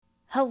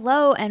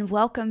Hello, and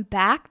welcome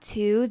back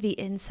to the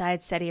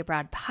Inside Study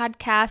Abroad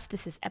podcast.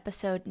 This is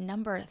episode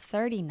number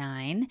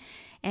 39.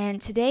 And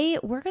today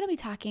we're going to be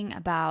talking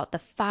about the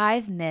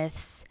 5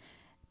 myths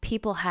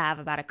people have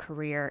about a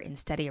career in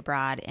study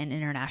abroad and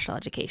international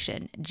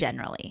education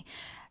generally.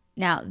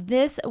 Now,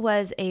 this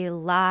was a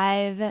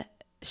live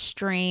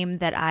stream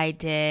that I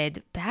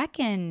did back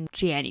in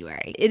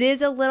January. It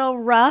is a little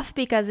rough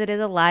because it is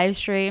a live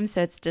stream,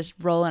 so it's just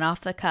rolling off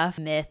the cuff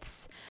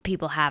myths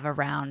people have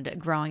around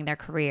growing their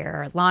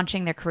career,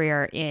 launching their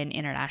career in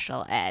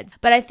international ed.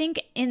 But I think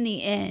in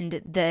the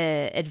end,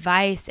 the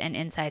advice and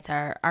insights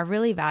are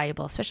really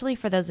valuable, especially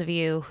for those of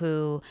you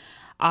who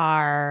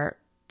are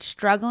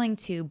struggling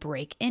to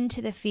break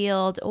into the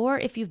field, or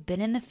if you've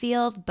been in the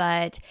field,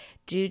 but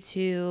due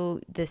to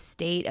the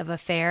state of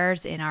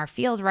affairs in our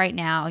field right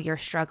now, you're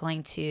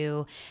struggling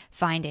to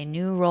find a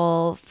new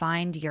role,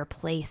 find your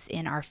place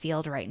in our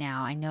field right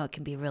now. I know it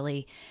can be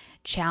really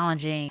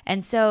challenging.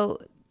 And so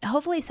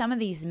hopefully some of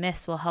these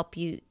myths will help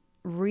you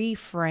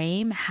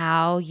reframe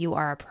how you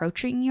are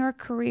approaching your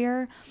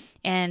career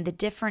and the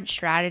different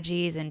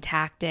strategies and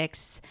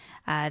tactics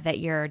that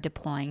you're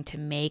deploying to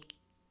make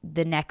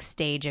the next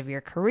stage of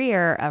your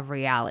career of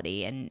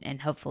reality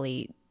and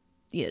hopefully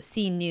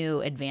see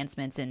new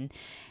advancements and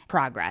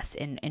progress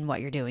in what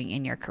you're doing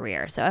in your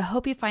career. So I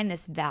hope you find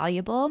this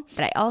valuable.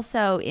 But I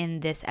also in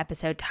this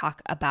episode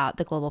talk about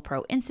the Global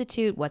Pro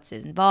Institute, what's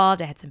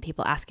involved. I had some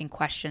people asking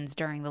questions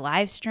during the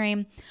live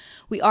stream.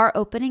 We are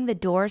opening the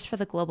doors for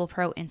the Global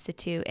Pro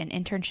Institute and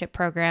internship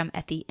program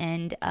at the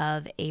end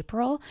of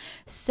April.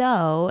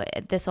 So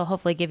this will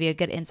hopefully give you a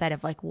good insight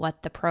of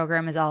what the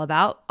program is all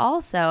about.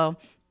 Also,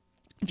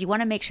 if you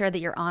want to make sure that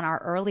you're on our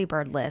early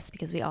bird list,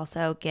 because we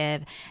also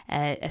give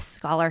a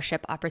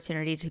scholarship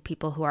opportunity to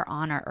people who are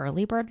on our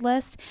early bird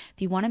list.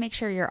 If you want to make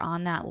sure you're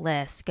on that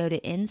list, go to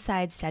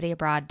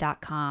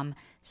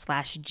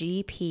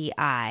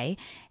insidestudyabroad.com/GPI,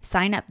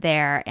 sign up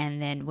there.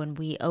 And then when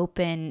we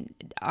open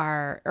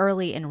our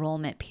early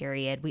enrollment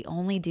period, we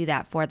only do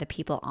that for the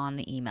people on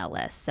the email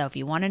list. So if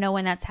you want to know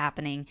when that's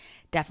happening,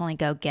 definitely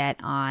go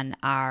get on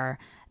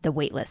the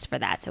wait list for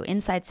that. So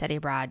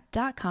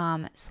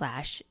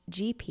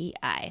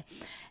insidestudyabroad.com/GPI.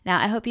 Now,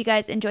 I hope you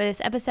guys enjoy this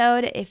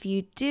episode. If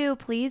you do,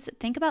 please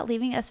think about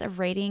leaving us a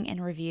rating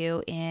and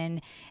review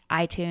in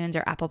iTunes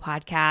or Apple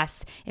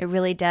Podcasts. It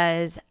really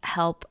does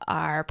help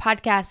our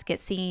podcast get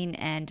seen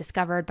and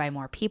discovered by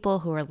more people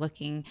who are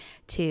looking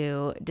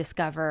to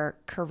discover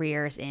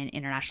careers in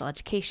international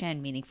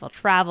education, meaningful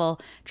travel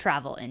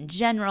in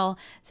general.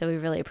 So we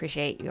really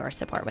appreciate your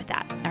support with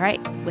that. All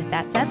right, with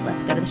that said,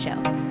 let's go to the show.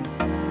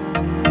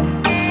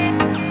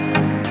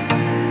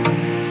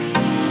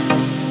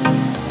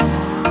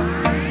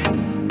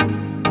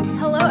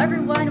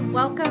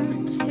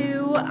 Welcome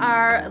to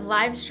our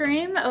live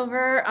stream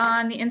over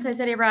on the Inside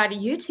Study Abroad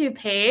YouTube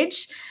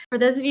page. For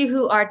those of you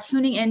who are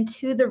tuning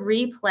into the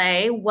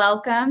replay,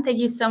 welcome. Thank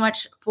you so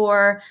much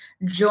for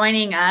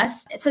joining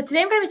us. So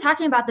today I'm going to be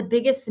talking about the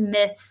biggest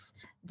myths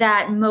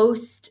that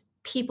most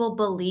people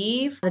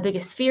believe, the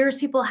biggest fears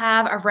people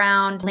have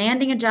around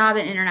landing a job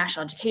in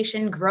international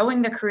education,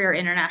 growing their career in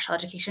international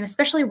education,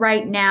 especially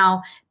right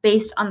now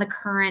based on the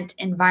current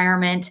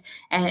environment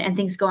and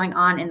things going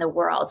on in the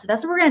world. So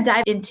that's what we're going to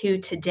dive into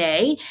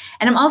today.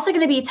 And I'm also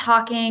going to be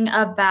talking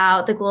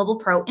about the Global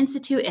Pro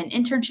Institute and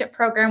internship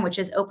program, which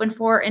is open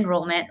for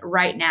enrollment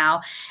right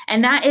now.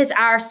 And that is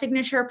our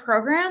signature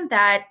program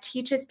that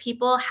teaches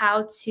people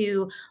how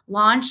to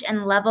launch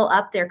and level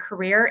up their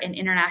career in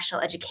international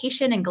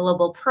education and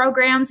global programs,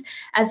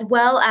 as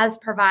well as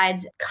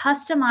provides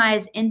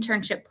customized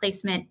internship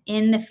placement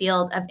in the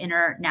field of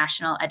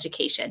international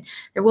education.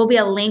 There will be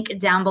a link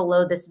down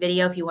below this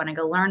video if you want to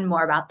go learn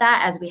more about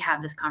that as we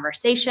have this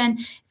conversation.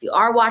 If you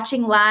are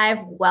watching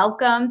live,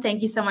 welcome.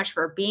 Thank you so much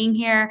for being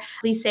here.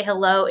 Please say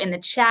hello in the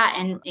chat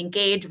and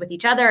engage with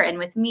each other and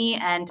with me,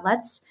 and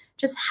let's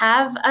just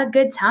have a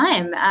good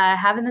time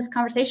having this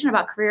conversation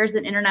about careers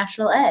in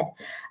international ed.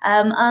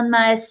 On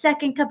my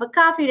second cup of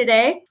coffee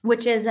today,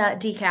 which is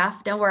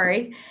decaf, don't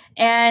worry.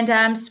 And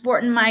I'm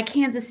sporting my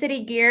Kansas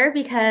City gear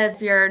because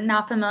if you're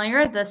not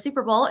familiar, the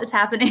Super Bowl is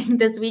happening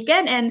this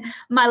weekend and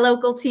my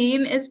local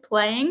team is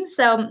playing.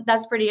 So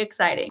that's pretty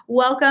exciting.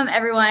 Welcome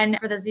everyone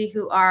for those of you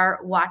who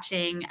are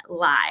watching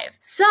live.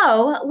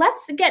 So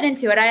let's get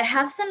into it. I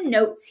have some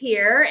notes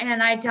here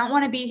and I don't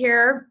want to be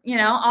here,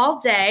 all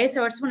day.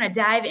 So I just want to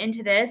dive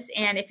into this.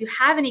 And if you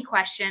have any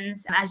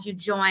questions as you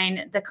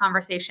join the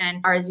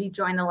conversation or as you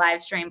join the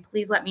live stream,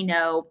 please let me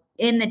know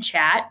in the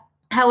chat.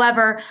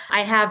 However,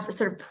 I have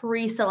sort of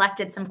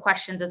pre-selected some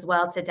questions as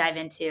well to dive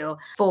into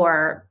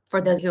for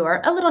those who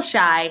are a little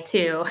shy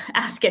to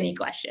ask any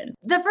questions.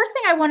 The first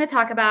thing I want to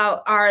talk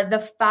about are the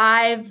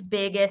 5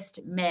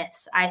 biggest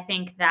myths I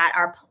think that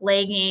are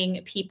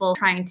plaguing people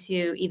trying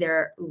to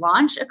either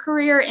launch a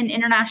career in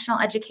international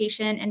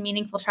education and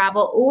meaningful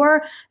travel,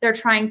 or they're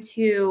trying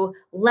to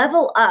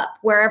level up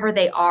wherever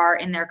they are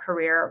in their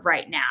career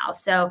right now.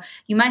 So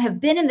you might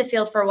have been in the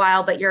field for a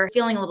while, but you're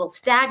feeling a little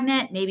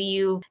stagnant. Maybe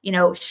you've,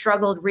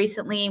 struggled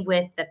recently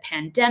with the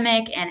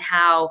pandemic and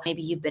how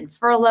maybe you've been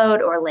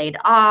furloughed or laid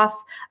off.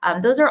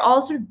 Those are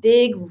all sort of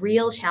big,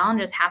 real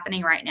challenges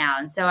happening right now.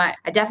 And so I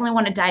definitely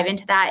want to dive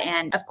into that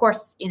and, of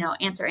course,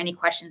 answer any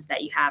questions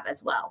that you have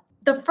as well.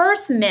 The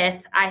first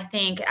myth I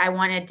think I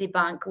want to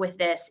debunk with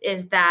this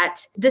is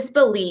that this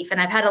belief, and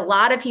I've had a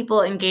lot of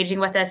people engaging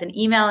with us and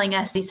emailing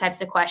us these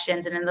types of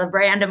questions, and in the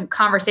random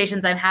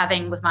conversations I'm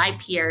having with my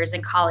peers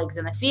and colleagues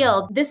in the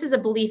field, this is a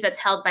belief that's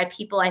held by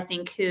people, I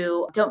think,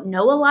 who don't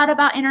know a lot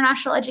about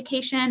international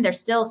education. They're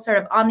still sort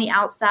of on the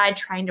outside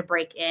trying to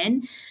break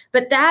in.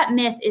 But that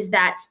myth is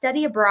that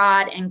study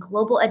abroad and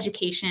global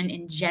education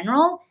in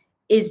general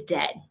is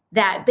dead.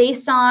 That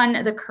based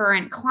on the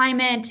current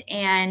climate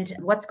and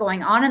what's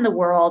going on in the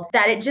world,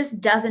 that it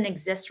just doesn't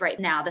exist right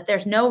now, that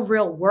there's no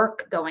real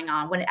work going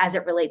on as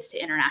it relates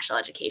to international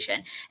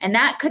education. And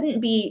that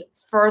couldn't be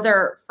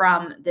further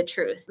from the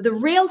truth. The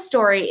real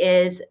story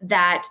is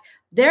that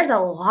there's a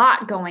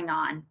lot going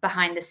on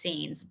behind the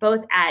scenes,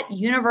 both at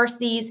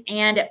universities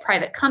and at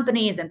private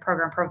companies and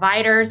program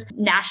providers,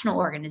 national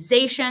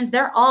organizations.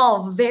 They're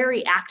all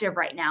very active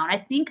right now. And I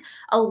think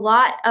a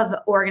lot of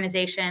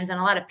organizations and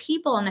a lot of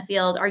people in the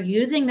field are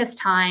using this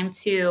time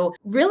to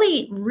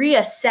really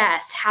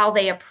reassess how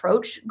they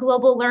approach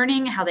global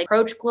learning, how they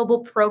approach global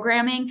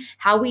programming,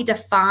 how we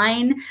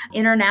define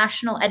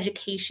international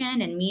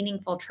education and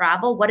meaningful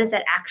travel. What does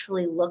that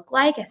actually look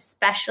like,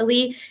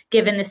 especially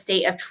given the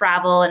state of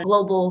travel and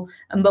global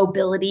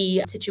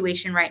mobility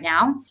situation right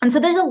now? And so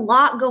there's a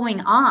lot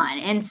going on.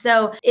 And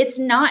so it's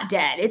not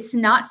dead. It's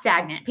not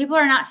stagnant. People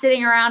are not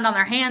sitting around on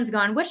their hands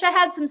going, wish I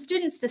had some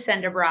students to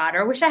send abroad,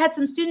 or wish I had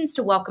some students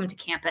to welcome to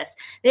campus.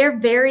 They're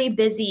very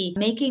busy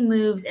making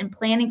moves and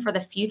planning for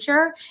the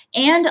future.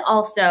 And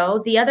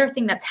also the other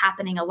thing that's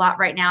happening a lot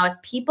right now is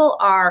people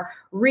are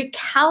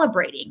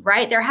recalibrating,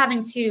 right? They're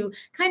having to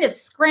kind of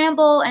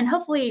scramble, and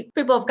hopefully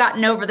people have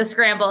gotten over the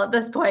scramble at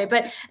this point.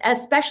 But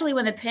especially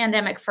when the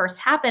pandemic first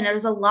happened, there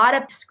was a lot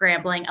of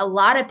scrambling, a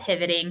lot of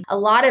pivoting, a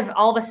lot of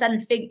all of a sudden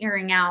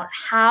figuring out,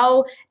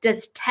 how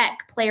does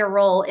tech play a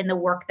role in the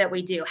work that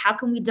we do? How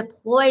can we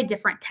deploy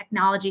different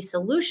technology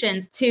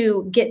solutions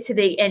to get to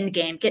the end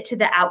game, get to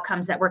the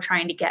outcomes that we're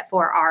trying to get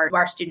for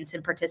our students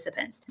and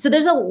participants? So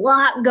there's a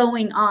lot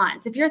going on.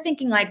 So if you're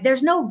thinking like,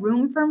 there's no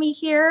room for me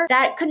here,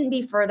 that couldn't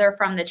be further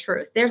from the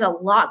truth. There's a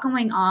lot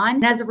going on.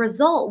 And as a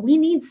result, we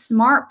need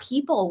smart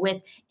people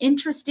with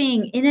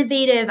interesting,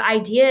 innovative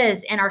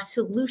ideas and are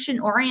solution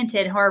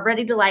oriented, who are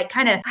ready to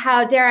kind of,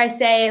 how dare I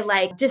say,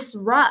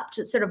 disrupt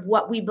sort of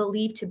what we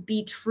believe to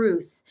be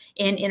truth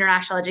in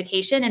international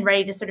education, and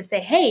ready to sort of say,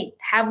 hey,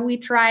 have we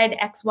tried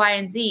X, Y,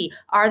 and Z?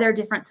 Are there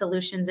different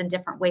solutions and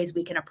different ways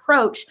we can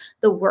approach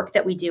the work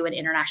that we do in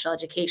international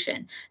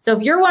education? So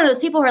if you're one of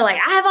those people who are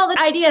like, I have all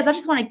the ideas, I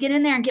just want to get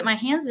in there and get my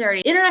hands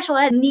dirty, international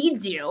ed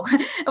needs you.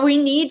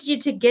 We need you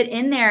to get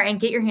in there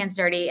and get your hands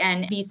dirty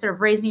and be sort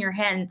of raising your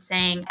hand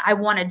saying, I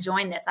want to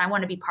join this. I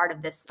want to be part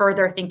of this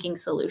further thinking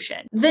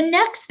solution. The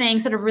next thing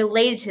sort of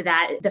related to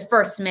that, the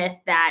first myth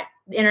that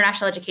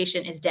international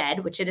education is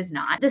dead, which it is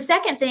not. The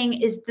second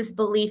thing is this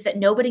belief that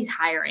nobody's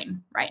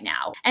hiring right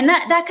now. And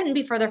that couldn't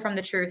be further from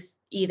the truth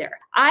either.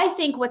 I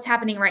think what's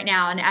happening right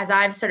now, and as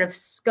I've sort of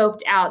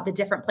scoped out the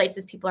different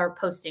places people are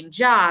posting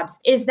jobs,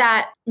 is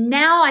that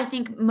now I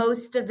think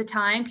most of the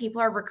time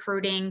people are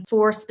recruiting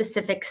for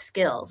specific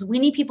skills. We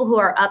need people who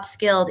are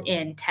upskilled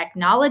in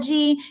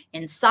technology,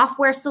 in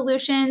software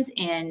solutions,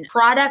 in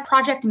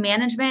project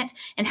management,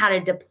 and how to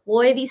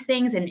deploy these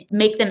things and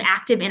make them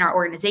active in our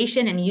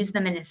organization and use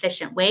them in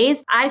efficient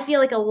ways. I feel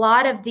like a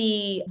lot of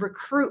the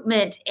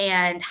recruitment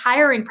and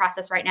hiring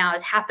process right now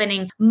is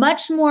happening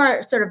much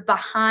more sort of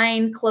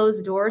behind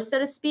closed doors, so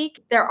to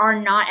speak. There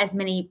are not as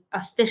many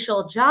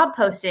official job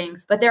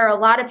postings, but there are a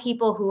lot of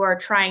people who are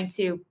trying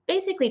to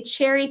basically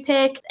cherry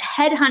pick.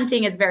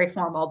 Headhunting is very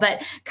formal,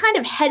 but kind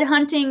of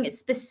headhunting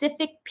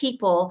specific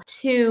people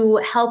to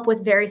help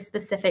with very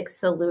specific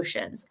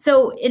solutions.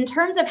 So in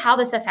terms of how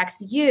this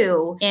affects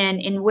you and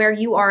in where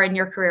you are in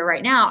your career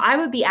right now, I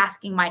would be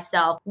asking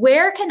myself,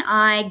 where can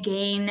I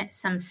gain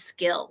some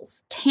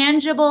skills,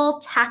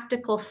 tangible,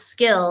 tactical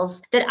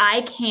skills that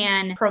I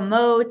can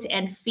promote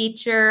and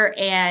feature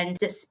and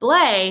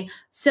display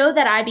so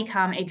that I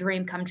become a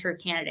dream come true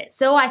candidate?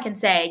 So I can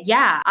say,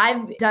 yeah,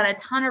 I've done a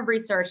ton of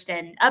research researched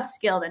and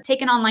upskilled and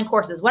taken online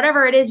courses,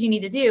 whatever it is you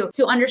need to do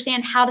to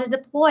understand how to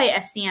deploy a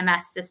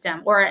CMS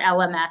system or an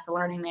LMS, a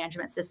learning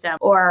management system,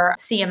 or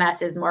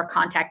CMS is more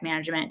contact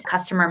management,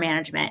 customer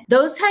management.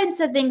 Those types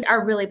of things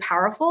are really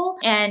powerful.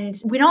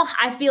 And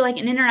I feel like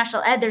in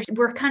international ed,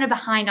 we're kind of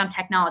behind on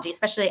technology,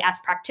 especially as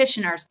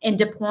practitioners in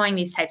deploying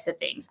these types of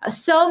things.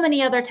 So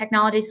many other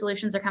technology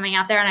solutions are coming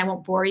out there, and I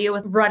won't bore you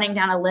with running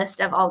down a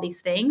list of all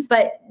these things,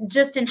 but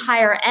just in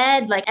higher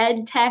ed, like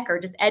ed tech or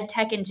just ed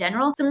tech in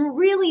general, some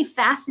really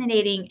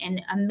fascinating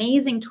and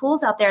amazing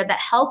tools out there that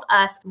help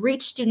us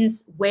reach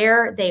students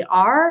where they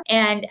are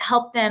and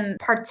help them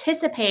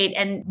participate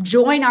and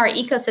join our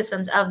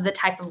ecosystems of the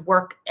type of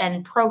work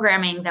and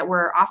programming that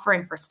we're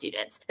offering for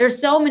students. There's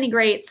so many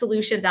great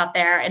solutions out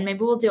there, and maybe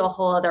we'll do a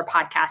whole other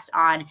podcast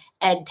on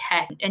ed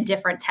tech and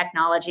different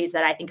technologies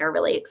that I think are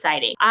really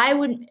exciting. I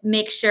would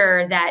make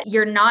sure that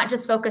you're not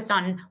just focused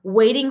on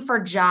waiting for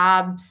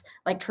jobs,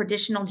 like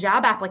traditional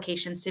job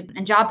applications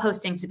and job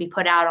postings to be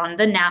put out on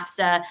the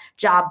NAFSA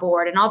job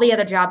board and all the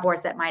other job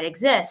boards that might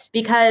exist.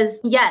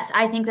 Because yes,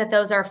 I think that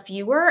those are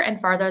fewer and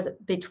farther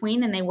between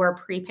than they were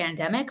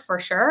pre-pandemic for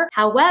sure.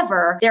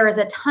 However, there is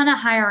a ton of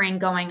hiring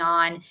going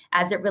on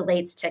as it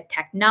relates to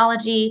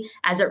technology,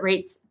 as it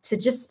relates to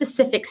just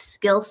specific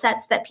skill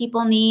sets that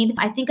people need.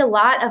 I think a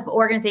lot of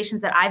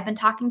organizations that I've been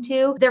talking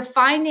to, they're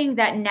finding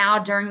that now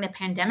during the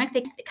pandemic,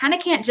 they kind of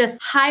can't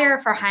just hire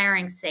for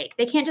hiring's sake.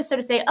 They can't just sort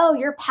of say, oh,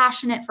 you're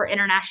passionate for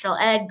international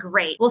ed.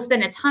 Great. We'll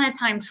spend a ton of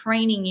time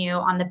training you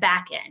on the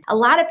back end. A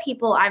lot of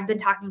people I've been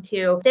talking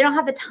to, they don't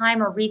have the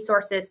time or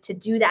resources to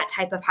do that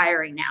type of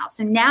hiring now.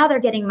 So now they're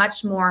getting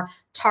much more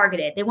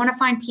targeted. They want to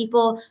find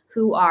people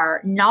who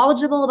are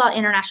knowledgeable about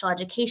international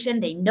education.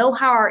 They know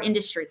how our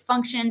industry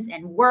functions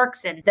and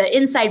works and the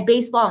inside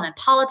baseball and the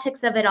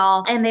politics of it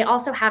all. And they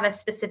also have a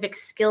specific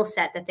skill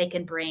set that they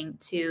can bring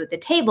to the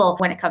table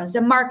when it comes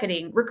to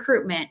marketing,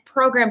 recruitment,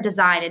 program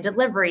design and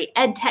delivery,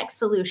 ed tech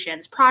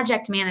solutions,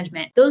 project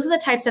management. Those are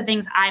the types of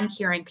things I'm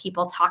hearing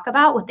people talk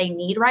about, what they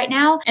need right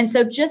now. And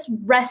so just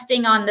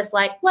resting on this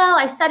like, well,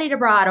 I studied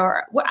abroad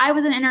or I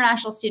was an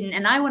international student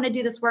and I want to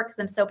do this work because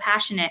I'm so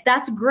passionate.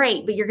 That's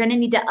great, but you're going to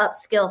need to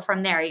upskill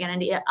from there. You're going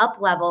to need to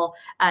up-level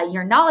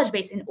your knowledge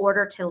base in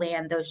order to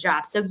land those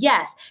jobs. So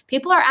yes,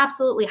 people are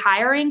absolutely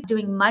hiring,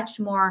 doing much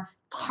more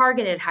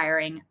targeted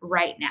hiring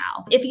right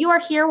now. If you are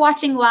here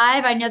watching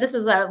live, I know this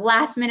is a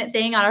last minute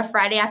thing on a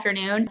Friday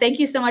afternoon. Thank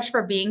you so much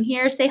for being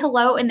here. Say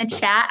hello in the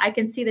chat. I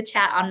can see the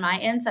chat on my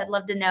end, so I'd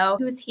love to know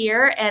who's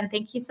here. And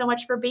thank you so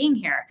much for being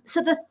here.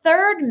 So the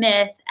third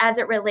myth as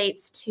it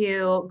relates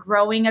to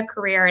growing a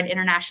career in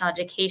international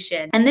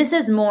education, and this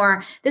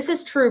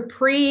is true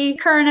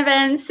pre-current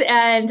events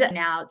and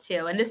now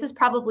too. And this is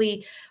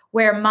probably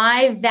where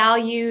my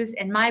values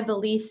and my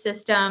belief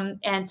system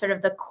and sort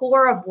of the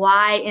core of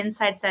why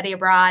Inside Study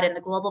Abroad and the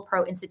Global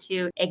Pro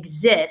Institute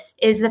exists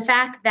is the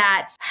fact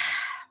that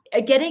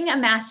getting a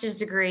master's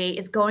degree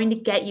is going to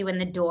get you in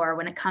the door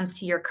when it comes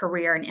to your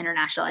career in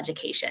international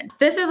education.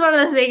 This is one of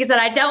those things that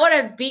I don't want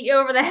to beat you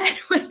over the head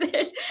with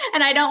it,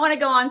 and I don't want to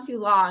go on too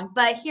long.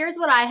 But here's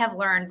what I have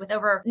learned with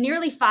over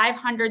nearly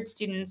 500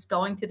 students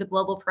going through the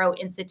Global Pro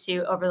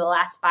Institute over the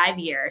last 5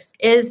 years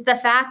is the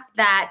fact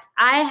that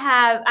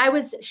I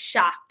was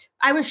shocked.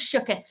 I was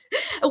shooketh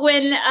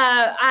when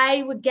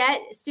I would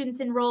get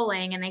students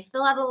enrolling and they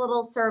fill out a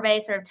little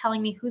survey sort of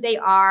telling me who they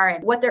are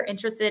and what they're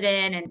interested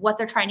in and what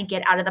they're trying to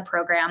get out of the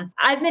program.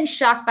 I've been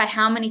shocked by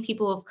how many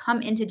people have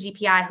come into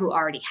GPI who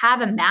already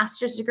have a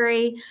master's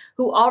degree,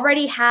 who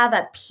already have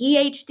a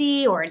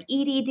PhD or an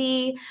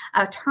EDD,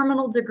 a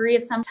terminal degree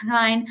of some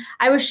kind.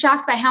 I was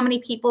shocked by how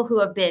many people who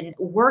have been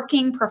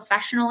working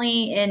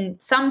professionally in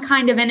some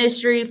kind of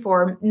industry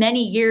for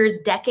many years,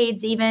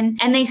 decades even,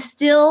 and they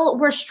still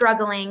were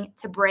struggling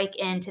to break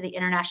into the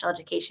international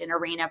education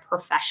arena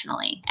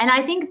professionally. And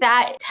I think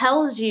that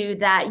tells you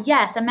that,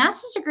 yes, a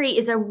master's degree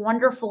is a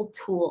wonderful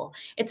tool.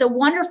 It's a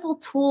wonderful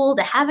tool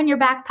to have in your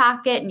back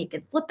pocket and you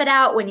can flip it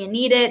out when you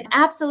need it.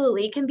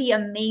 Absolutely. It can be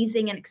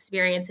amazing and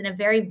experience and a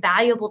very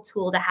valuable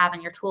tool to have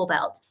in your tool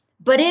belt.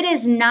 But it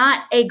is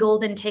not a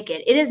golden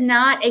ticket. It is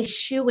not a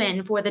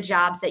shoo-in for the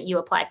jobs that you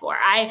apply for.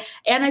 I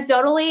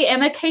anecdotally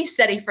am a case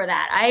study for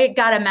that. I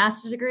got a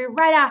master's degree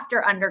right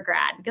after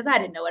undergrad because I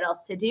didn't know what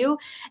else to do.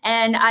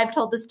 And I've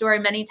told the story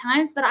many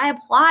times, but I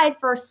applied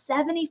for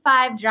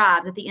 75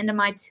 jobs at the end of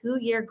my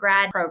 2-year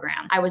grad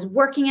program. I was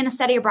working in a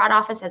study abroad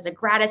office as a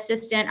grad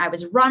assistant. I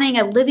was running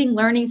a living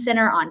learning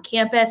center on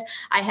campus.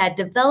 I had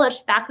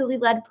developed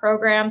faculty-led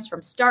programs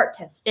from start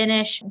to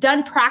finish,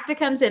 done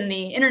practicums in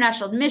the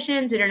international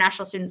admissions, international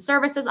Student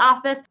Services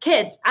Office.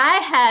 Kids, I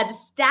had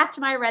stacked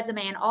my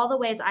resume in all the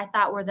ways I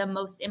thought were the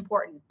most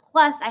important.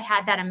 Plus, I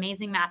had that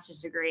amazing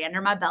master's degree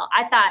under my belt.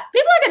 I thought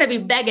people are going to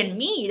be begging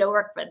me to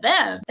work for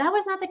them. That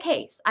was not the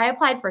case. I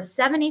applied for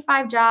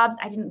 75 jobs.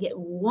 I didn't get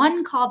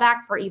one call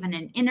back for even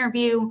an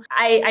interview.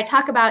 I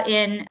talk about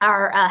in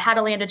our How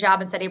to Land a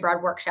Job and Study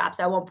Abroad workshop,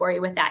 so I won't bore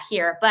you with that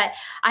here. But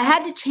I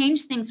had to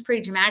change things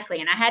pretty dramatically,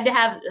 and I had to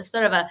have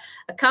sort of a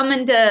come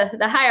into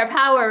the higher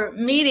power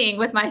meeting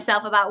with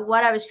myself about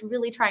what I was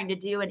really trying to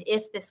do and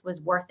if this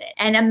was worth it.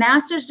 And a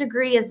master's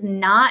degree is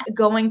not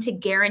going to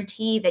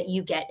guarantee that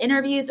you get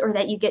interviews or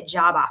that you get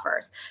job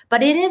offers,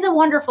 but it is a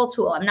wonderful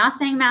tool. I'm not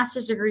saying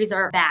master's degrees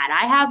are bad.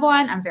 I have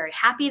one. I'm very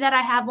happy that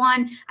I have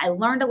one. I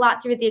learned a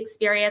lot through the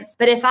experience.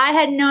 But if I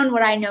had known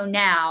what I know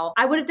now,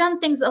 I would have done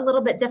things a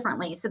little bit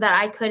differently so that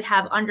I could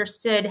have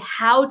understood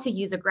how to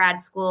use a grad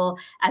school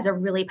as a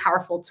really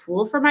powerful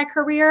tool for my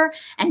career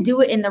and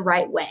do it in the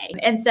right way.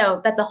 And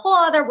so that's a whole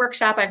other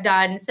workshop I've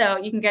done. So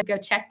you can go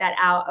check that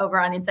out over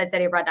on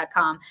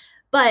InsideStudyAbroad.com.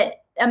 But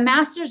a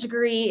master's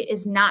degree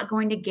is not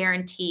going to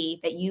guarantee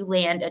that you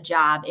land a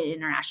job in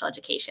international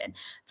education.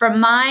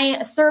 From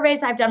my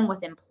surveys I've done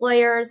with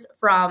employers,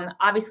 from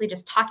obviously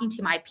just talking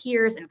to my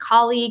peers and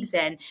colleagues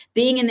and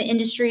being in the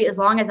industry as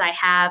long as I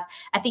have,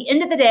 at the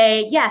end of the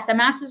day, yes, a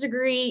master's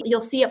degree,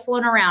 you'll see it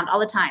floating around all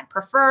the time,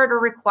 preferred or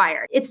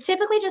required. It's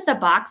typically just a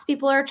box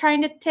people are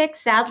trying to tick,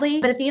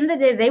 sadly. But at the end of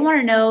the day, they want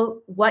to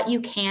know what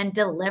you can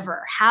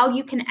deliver, how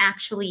you can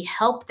actually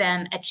help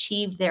them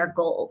achieve their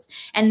goals.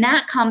 And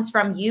that comes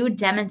from you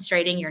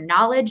demonstrating your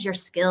knowledge, your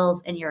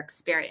skills, and your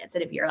experience.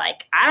 And if you're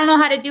like, I don't know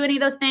how to do any of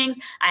those things,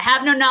 I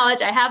have no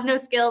knowledge, I have no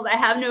skills, I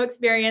have no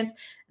experience,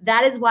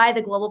 that is why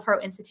the Global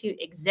Pro Institute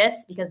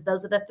exists, because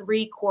those are the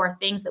three core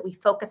things that we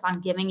focus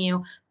on giving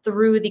you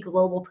through the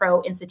Global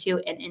Pro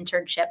Institute and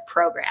internship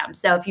program.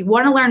 So if you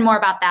want to learn more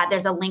about that,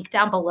 there's a link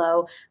down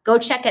below. Go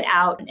check it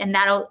out. And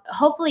that'll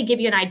hopefully give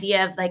you an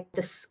idea of like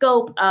the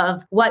scope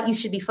of what you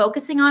should be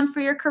focusing on for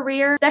your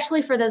career,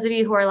 especially for those of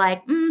you who are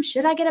like,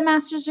 should I get a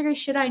master's degree?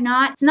 Should I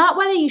not? It's not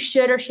whether you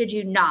should or should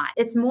you not.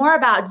 It's more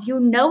about, do you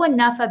know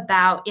enough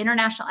about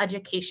international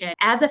education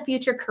as a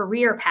future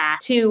career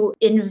path to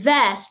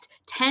invest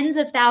tens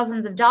of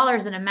thousands of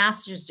dollars in a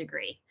master's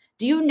degree?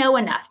 Do you know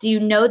enough? Do you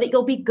know that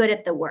you'll be good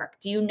at the work?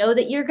 Do you know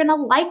that you're going to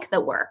like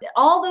the work?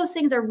 All those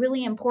things are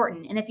really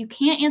important. And if you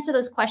can't answer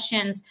those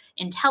questions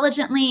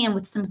intelligently and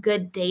with some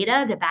good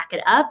data to back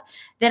it up,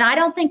 then I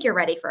don't think you're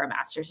ready for a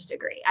master's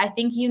degree. I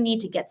think you need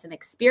to get some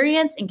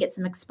experience and get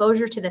some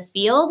exposure to the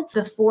field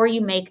before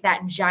you make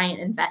that giant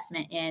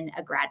investment in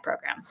a grad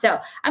program. So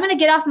I'm going to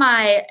get off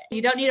my,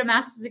 you don't need a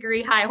master's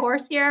degree high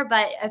horse here,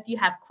 but if you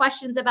have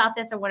questions about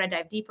this or want to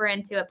dive deeper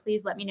into it,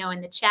 please let me know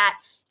in the chat.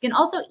 You can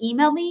also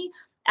email me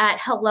at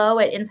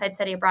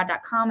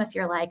hello@insidestudyabroad.com. If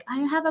you're like, I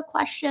have a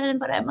question,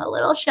 but I'm a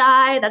little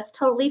shy, that's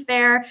totally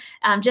fair.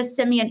 Just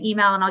send me an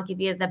email and I'll give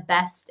you the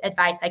best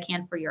advice I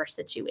can for your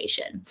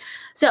situation.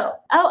 So,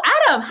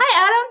 Adam,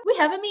 hi, Adam. We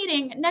have a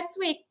meeting next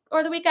week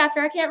or the week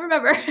after, I can't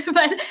remember,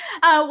 but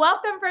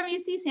welcome from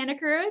UC Santa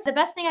Cruz. The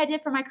best thing I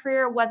did for my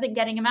career wasn't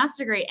getting a master's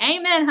degree.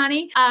 Amen,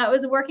 honey. It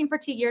was working for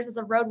 2 years as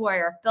a road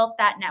warrior, built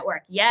that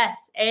network.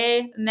 Yes,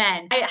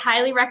 amen. I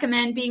highly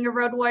recommend being a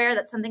road warrior.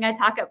 That's something I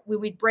talk about.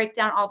 We break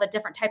down all the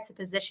different types of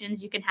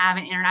positions you can have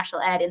in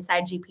international ed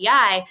inside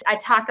GPI. I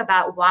talk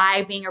about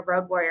why being a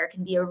road warrior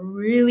can be a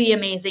really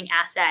amazing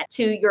asset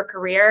to your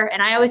career.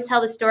 And I always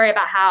tell the story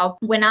about how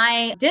when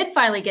I did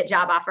finally get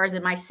job offers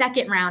in my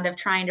second round of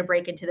trying to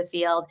break into the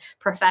field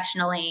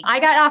professionally, I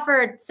got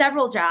offered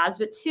several jobs,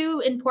 but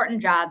two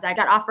important jobs. I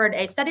got offered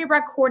a study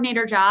abroad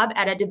coordinator job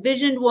at a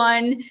Division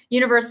I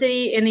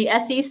university in the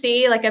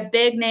SEC, like a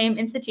big name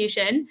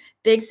institution,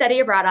 big study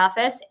abroad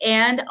office,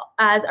 and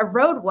as a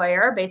road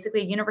warrior,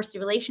 basically a university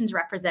relations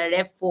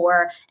representative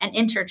for an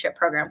internship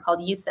program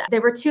called USA.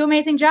 They were two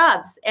amazing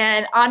jobs.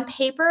 And on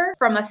paper,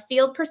 from a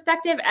field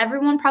perspective,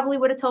 everyone probably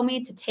would have told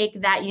me to take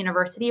that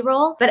university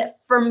role. But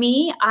for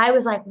me, I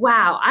was like,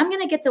 wow, I'm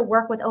going to get to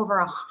work with over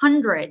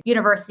 100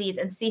 universities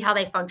and see how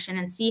they function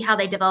and see how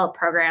they develop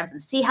programs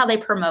and see how they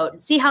promote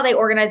and see how they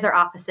organize their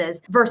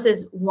offices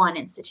versus one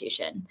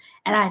institution.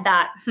 And I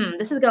thought,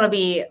 this is going to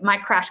be my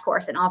crash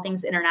course in all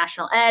things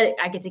international ed.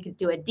 I get to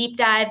do a deep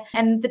dive.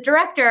 And the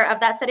director of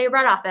that study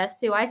abroad office,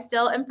 who I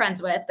still am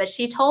friends with, but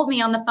she told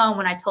me on the phone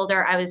when I told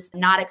her I was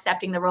not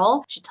accepting the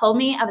role, she told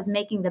me I was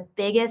making the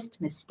biggest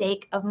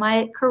mistake of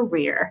my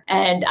career.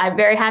 And I'm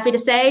very happy to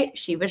say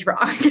she was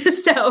wrong.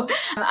 So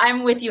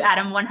I'm with you,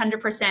 Adam,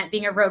 100%.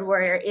 Being a road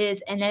warrior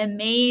is an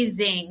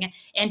amazing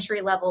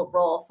entry-level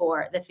role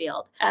for the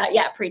field.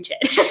 Yeah, preach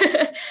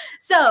it.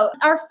 So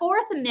our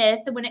fourth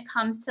myth when it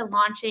comes to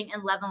launching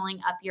and leveling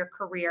up your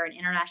career in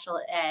international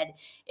ed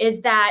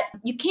is that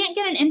you can't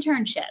get an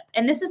internship.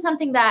 And this is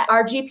something that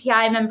our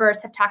GPI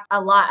members have talked a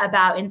lot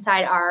about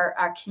inside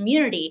our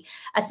community,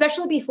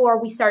 especially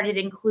before we started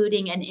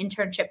including an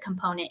internship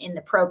component in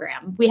the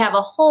program. We have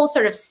a whole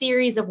sort of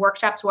series of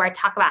workshops where I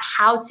talk about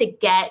how to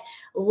get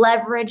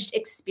leveraged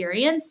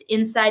experience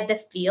inside the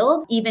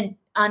field, even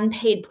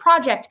unpaid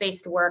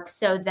project-based work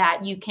so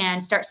that you can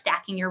start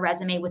stacking your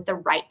resume with the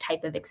right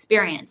type of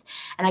experience.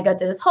 And I go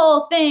through this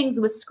whole things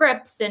with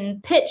scripts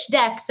and pitch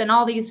decks and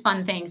all these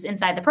fun things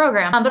inside the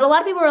program. But a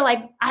lot of people were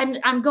like,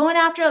 I'm going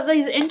after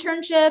these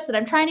internships and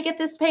I'm trying to get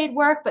this paid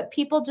work, but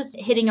people just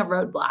hitting a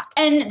roadblock.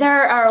 And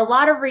there are a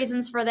lot of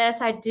reasons for this.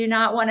 I'm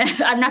not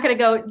going to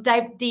go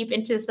dive deep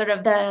into sort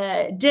of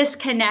the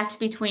disconnect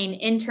between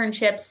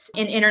internships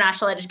in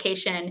international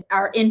education,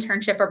 our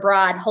internship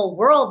abroad whole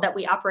world that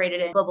we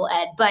operated in global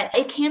ed. But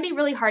it can be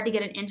really hard to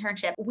get an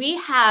internship. We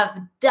have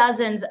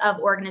dozens of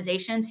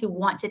organizations who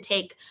want to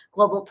take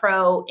Global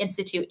Pro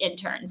Institute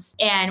interns,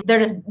 and they're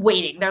just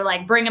waiting. They're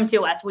like, bring them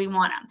to us. We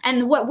want them.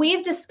 And what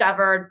we've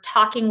discovered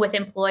talking with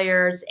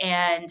employers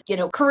and,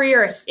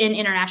 careerists in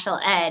international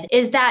ed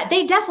is that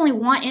they definitely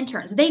want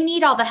interns. They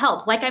need all the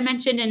help. Like I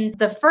mentioned in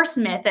the first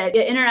myth that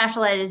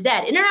international ed is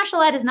dead.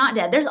 International ed is not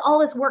dead. There's all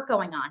this work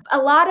going on. A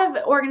lot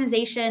of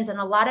organizations and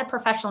a lot of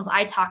professionals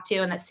I talk to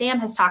and that Sam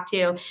has talked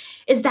to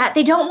is that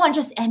they don't want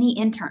just any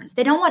interns.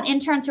 They don't want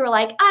interns who are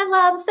like, I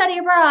love study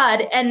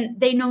abroad, and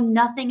they know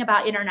nothing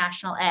about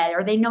international ed,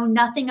 or they know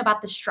nothing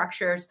about the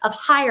structures of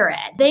higher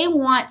ed. They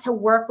want to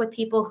work with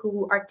people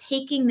who are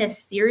taking this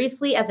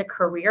seriously as a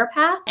career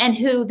path and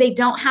who they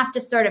don't have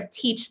to sort of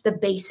teach the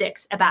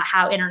basics about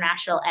how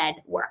international ed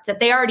works, that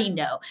they already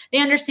know. They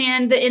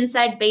understand the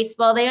inside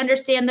baseball. They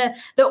understand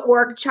the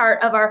org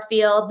chart of our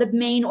field, the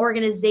main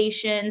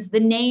organizations, the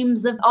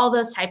names of all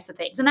those types of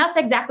things. And that's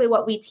exactly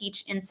what we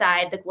teach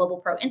inside the Global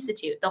Pro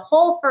Institute. The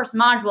whole first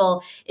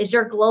module is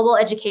your Global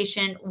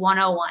Education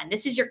 101.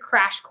 This is your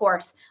crash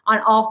course on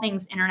all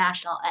things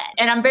international ed.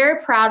 And I'm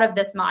very proud of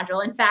this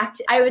module. In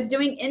fact, I was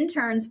doing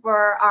interns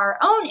for our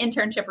own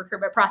internship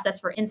recruitment process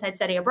for Inside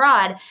Study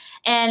Abroad.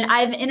 And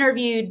I've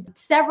interviewed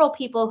several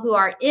people who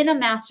are in a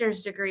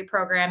master's degree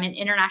program in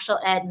international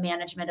ed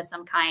management of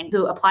some kind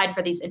who applied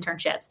for these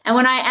internships. And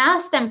when I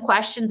asked them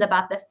questions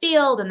about the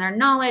field and their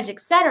knowledge,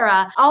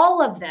 etc.,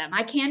 all of them,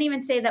 I can't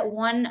even say that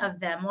one of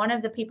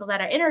the people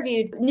that I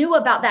interviewed knew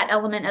about that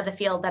element of the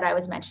field that I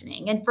was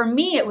mentioning. And for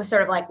me, it was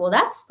sort of like, well,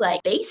 that's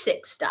like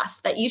basic stuff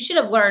that you should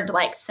have learned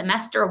like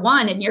semester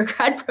 1 in your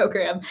grad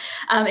program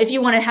if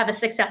you want to have a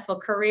successful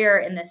career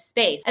in this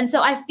space. And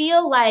so I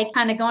feel like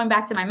kind of going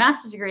back to my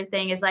master's degree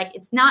thing is like,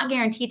 it's not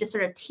guaranteed to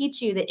sort of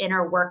teach you the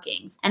inner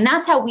workings. And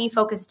that's how we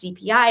focus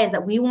GPI, is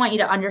that we want you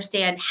to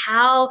understand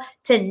how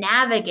to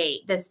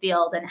navigate this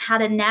field and how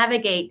to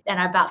navigate an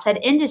outside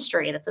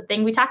industry. That's the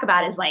thing we talk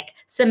about, is like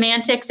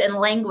semantics and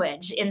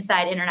language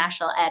inside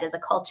international ed as a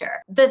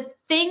culture. The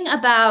thing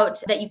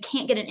about that you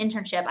can't get an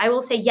internship, I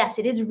will say, yes,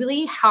 it is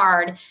really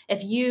hard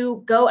if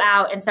you go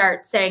out and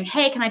start saying,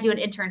 hey, can I do an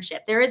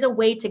internship? There is a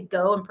way to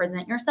go and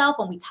present yourself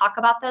when we talk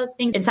about those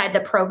things inside the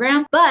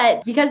program.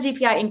 But because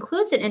GPI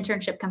includes an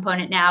internship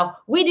component now,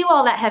 we do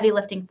all that heavy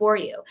lifting for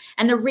you.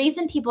 And the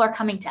reason people are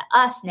coming to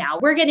us now,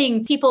 we're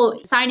getting people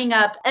signing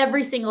up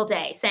every single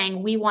day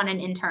saying we want an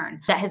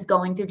intern that is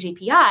going through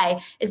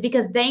GPI, is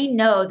because they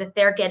know that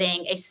they're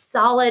getting a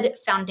solid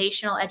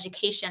foundational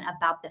education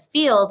about the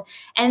field.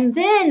 And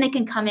then they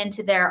can come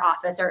into their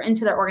office or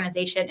into their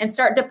organization and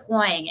start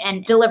deploying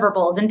and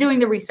deliverables and doing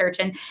the research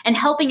and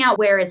helping out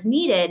where is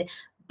needed.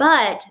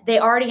 But they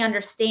already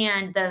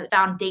understand the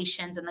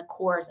foundations and the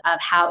cores of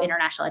how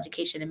international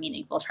education and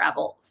meaningful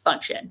travel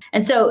function.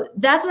 And so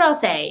that's what I'll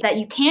say, that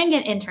you can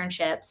get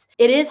internships.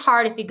 It is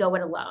hard if you go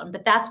it alone,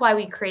 but that's why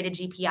we created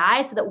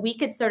GPI, so that we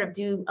could sort of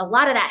do a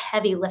lot of that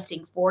heavy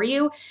lifting for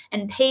you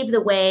and pave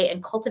the way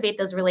and cultivate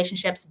those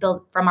relationships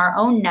built from our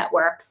own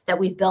networks that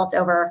we've built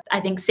over, I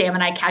think Sam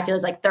and I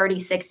calculate like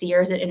 36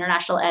 years in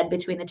international ed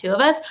between the two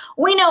of us.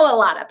 We know a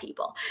lot of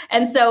people.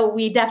 And so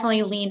we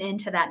definitely lean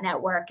into that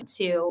network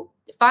to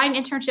find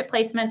internship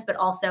placements, but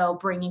also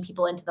bringing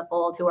people into the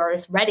fold who are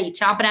just ready,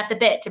 chomping at the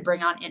bit to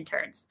bring on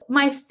interns.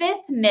 My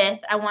fifth myth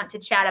I want to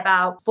chat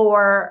about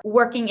for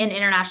working in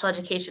international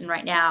education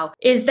right now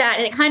is that,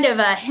 and it kind of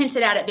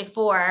hinted at it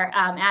before,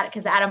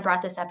 because Adam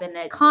brought this up in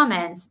the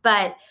comments,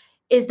 but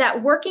is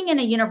that working in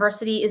a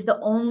university is the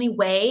only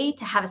way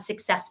to have a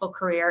successful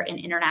career in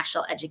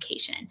international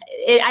education.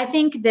 I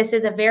think this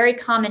is a very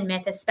common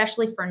myth,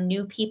 especially for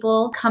new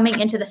people coming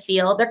into the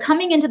field. They're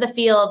coming into the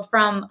field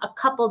from a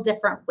couple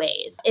different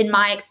ways. In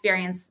my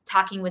experience,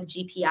 talking with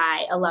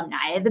GPI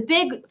alumni, the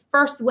big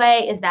first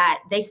way is that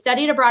they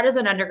studied abroad as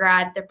an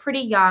undergrad, they're pretty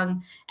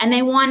young, and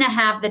they want to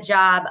have the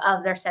job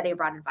of their study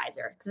abroad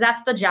advisor, because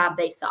that's the job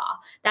they saw.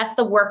 That's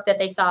the work that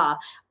they saw.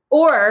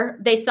 Or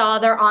they saw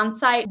their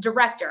on-site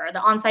director, the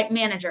on-site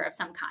manager of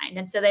some kind.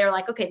 And so they were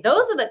like, okay,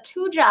 those are the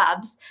two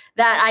jobs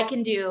that I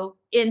can do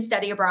in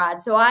study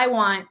abroad. So I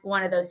want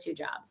one of those two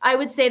jobs. I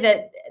would say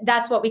that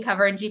that's what we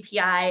cover in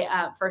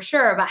GPI for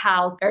sure, about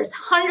how there's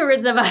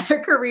hundreds of other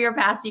career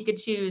paths you could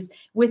choose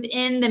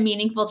within the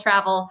meaningful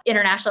travel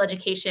international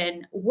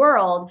education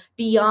world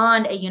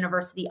beyond a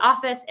university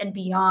office and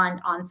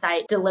beyond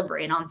on-site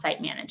delivery and on-site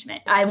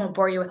management. I won't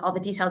bore you with all the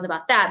details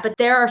about that, but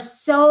there are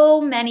so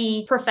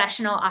many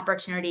professional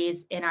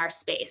opportunities in our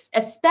space,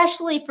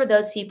 especially for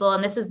those people.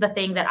 And this is the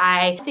thing that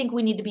I think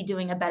we need to be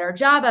doing a better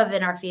job of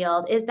in our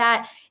field, is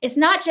that it's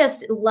not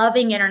just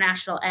loving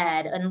international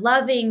ed and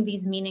loving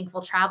these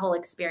meaningful travel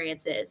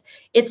experiences.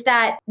 It's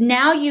that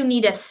now you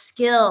need a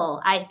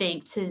skill, I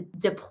think, to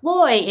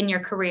deploy in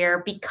your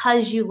career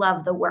because you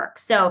love the work.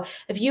 So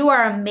if you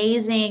are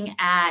amazing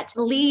at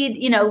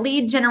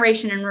lead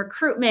generation and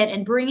recruitment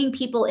and bringing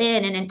people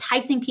in and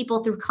enticing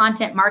people through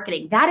content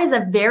marketing, that is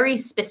a very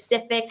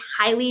specific,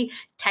 highly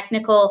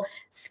technical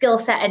skill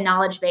set and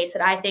knowledge base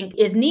that I think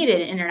is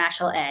needed in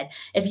international ed.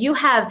 If you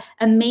have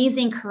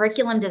amazing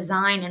curriculum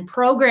design and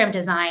program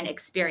design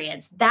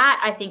experience,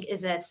 that I think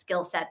is a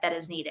skill set that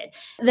is needed.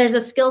 There's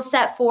a skill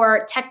set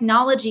for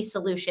technology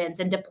solutions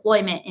and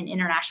deployment in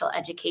international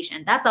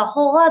education. That's a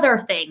whole other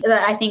thing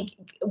that I think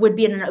would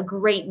be a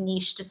great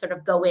niche to sort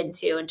of go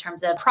into in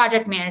terms of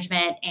project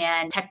management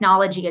and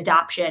technology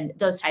adoption,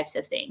 those types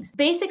of things.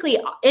 Basically,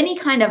 any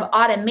kind of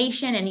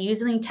automation and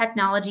using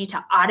technology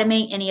to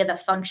automate any of the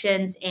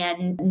functions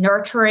and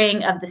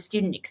nurturing of the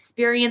student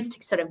experience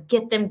to sort of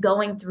get them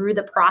going through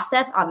the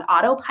process on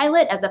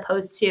autopilot, as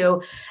opposed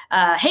to,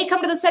 hey,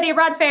 come to the Study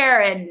Abroad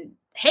Fair and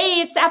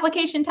hey, it's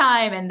application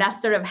time. And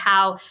that's sort of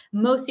how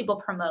most people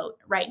promote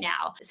right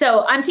now.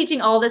 So I'm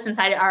teaching all this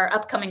inside our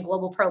upcoming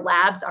Global Pro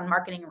Labs on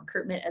marketing and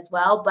recruitment as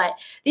well. But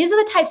these are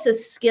the types of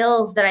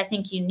skills that I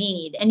think you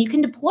need. And you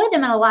can deploy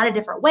them in a lot of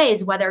different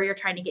ways, whether you're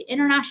trying to get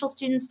international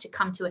students to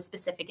come to a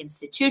specific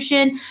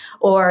institution,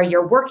 or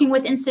you're working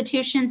with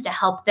institutions to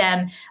help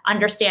them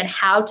understand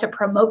how to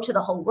promote to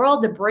the whole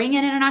world to bring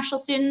in international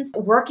students,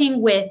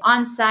 working with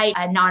on-site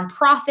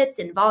nonprofits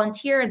and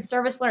volunteer and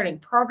service learning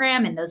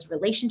program and those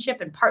relationship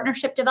and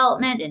partnership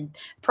development and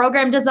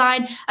program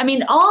design. I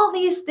mean, all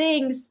these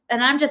things,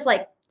 and I'm just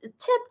like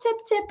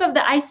tip of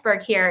the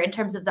iceberg here in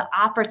terms of the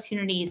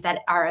opportunities that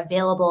are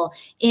available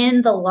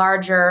in the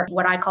larger,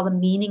 what I call the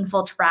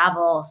meaningful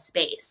travel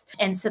space.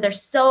 And so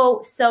there's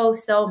so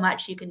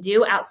much you can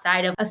do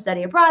outside of a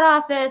study abroad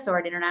office or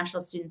an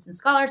international students and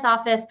scholars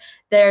office.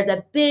 There's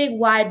a big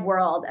wide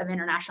world of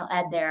international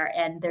ed there,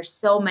 and there's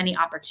so many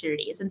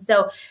opportunities. And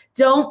so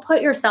don't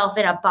put yourself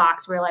in a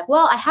box where you're like,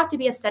 well, I have to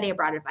be a study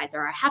abroad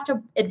advisor, or I have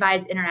to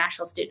advise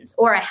international students,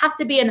 or I have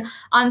to be an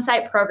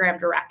on-site program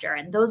director.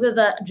 And those are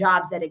the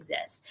jobs that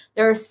exist.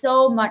 There is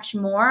so much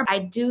more. I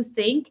do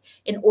think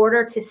in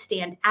order to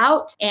stand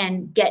out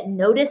and get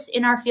noticed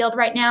in our field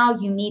right now,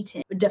 you need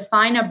to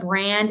define a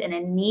brand and a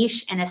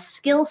niche and a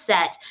skill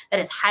set that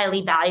is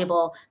highly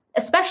valuable,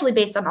 especially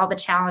based on all the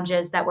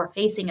challenges that we're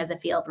facing as a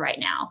field right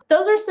now.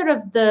 Those are sort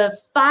of the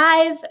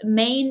 5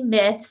 main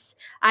myths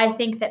I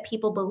think that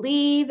people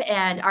believe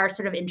and are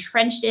sort of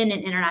entrenched in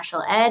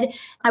international ed.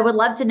 I would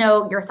love to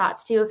know your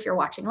thoughts too. If you're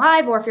watching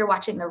live or if you're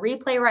watching the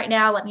replay right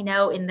now, let me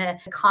know in the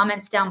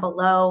comments down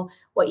below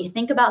what you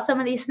think about some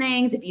of these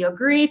things. If you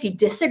agree, if you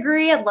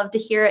disagree, I'd love to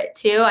hear it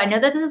too. I know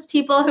that this is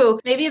people who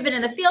maybe have been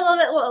in the field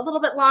a little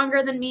bit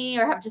longer than me,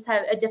 or have just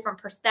had a different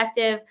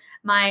perspective,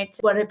 might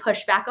want to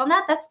push back on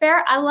that. That's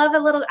fair. I love a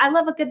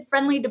good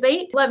friendly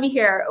debate. Let me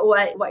hear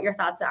what your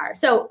thoughts are.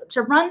 So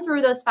to run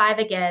through those 5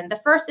 again, the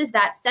first is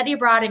that study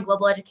abroad and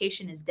global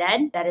education is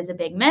dead. That is a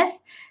big myth.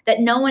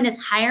 That no one is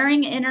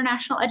hiring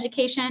international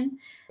education.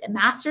 A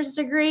master's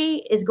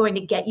degree is going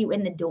to get you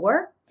in the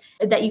door.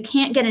 That you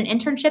can't get an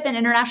internship in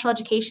international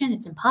education.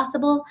 It's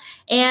impossible.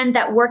 And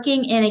that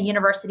working in a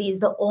university is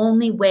the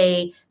only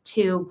way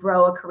to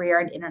grow a career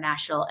in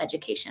international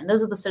education.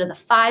 Those are the sort of the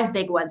 5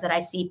 big ones that I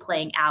see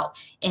playing out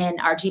in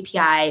our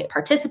GPI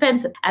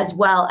participants, as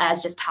well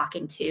as just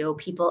talking to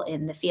people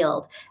in the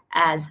field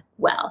as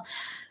well.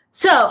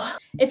 So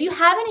if you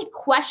have any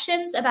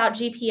questions about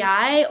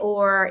GPI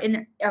or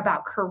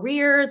about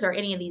careers or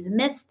any of these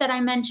myths that I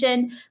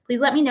mentioned, please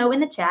let me know in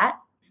the chat.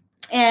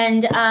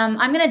 And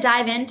I'm going to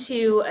dive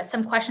into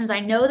some questions I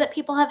know that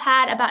people have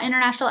had about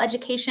international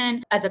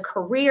education as a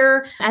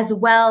career, as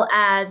well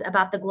as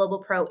about the Global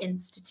Pro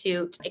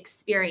Institute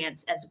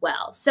experience as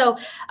well. So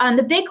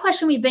the big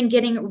question we've been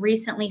getting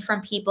recently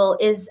from people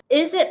is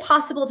it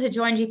possible to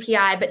join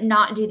GPI but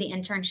not do the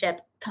internship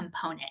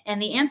component?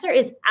 And the answer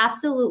is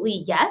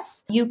absolutely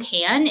yes, you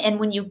can. And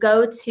when you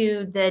go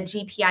to the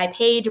GPI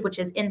page, which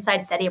is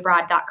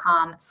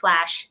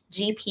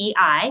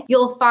insidestudyabroad.com/GPI,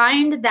 you'll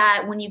find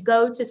that when you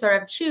go to sort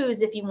of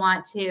choose if you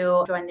want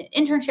to join the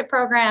internship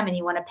program and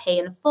you want to pay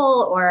in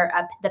full, or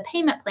the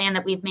payment plan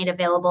that we've made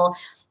available,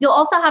 you'll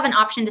also have an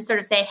option to sort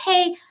of say,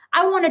 hey,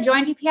 I want to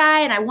join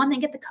GPI and I want to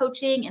get the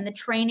coaching and the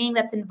training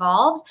that's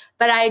involved,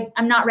 but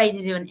I'm not ready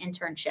to do an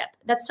internship.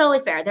 That's totally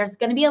fair. There's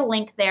going to be a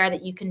link there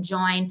that you can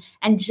join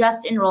and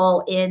just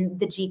enroll in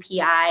the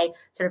GPI,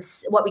 sort of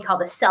what we call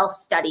the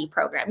self-study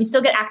program. You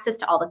still get access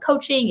to all the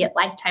coaching, you get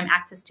lifetime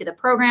access to the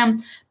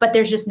program, but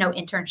there's just no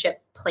internship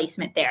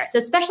placement there. So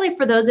especially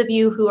for those of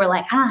you who are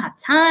like, I don't have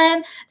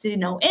time to do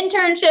no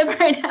internship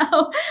right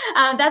now,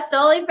 that's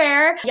totally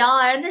fair. Y'all,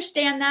 I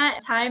understand that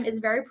time is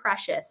very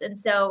precious. And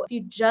so if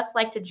you just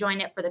like to join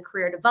it for the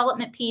career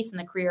development piece and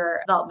the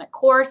career development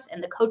course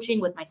and the coaching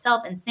with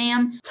myself and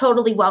Sam,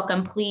 totally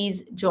welcome.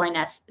 Please join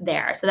us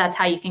there. So that's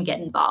how you can get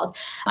involved.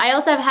 I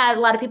also have had a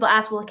lot of people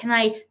ask, well, can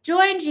I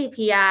join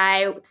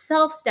GPI,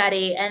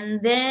 self-study,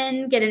 and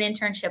then get an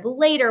internship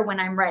later when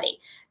I'm ready?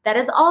 that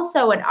is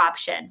also an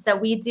option. So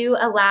we do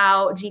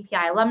allow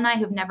GPI alumni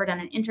who've never done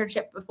an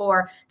internship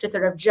before to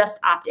sort of just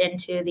opt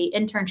into the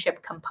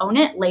internship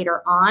component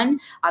later on,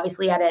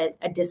 obviously at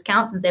a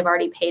discount since they've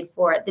already paid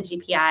for the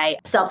GPI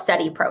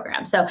self-study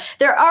program. So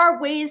there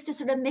are ways to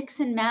sort of mix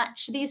and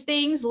match these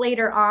things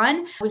later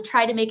on. We've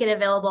tried to make it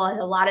available at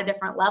a lot of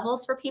different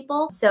levels for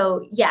people.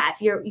 So yeah,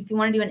 if you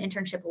want to do an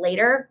internship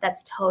later,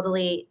 that's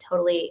totally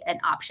an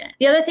option.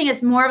 The other thing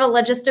is more of a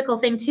logistical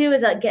thing too,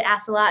 is I get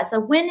asked a lot. So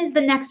when is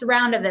the next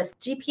round of this?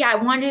 GPI, I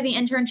want to do the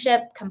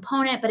internship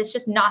component, but it's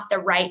just not the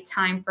right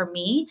time for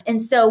me.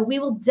 And so we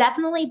will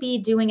definitely be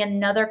doing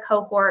another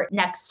cohort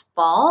next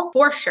fall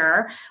for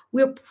sure.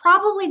 We'll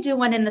probably do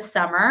one in the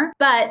summer,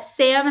 but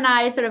Sam and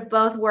I sort of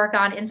both work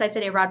on Inside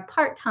Study Abroad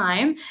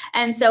part-time.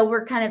 And so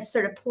we're kind of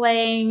sort of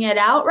playing it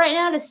out right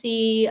now to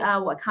see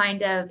what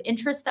kind of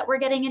interest that we're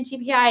getting in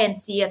GPI and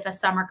see if a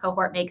summer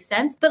cohort makes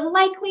sense. But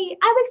likely,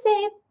 I would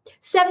say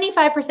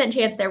 75%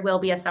 chance there will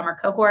be a summer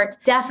cohort,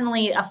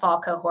 definitely a fall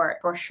cohort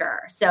for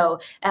sure. So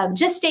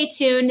just stay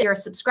tuned. If you're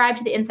subscribed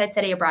to the Inside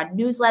Study Abroad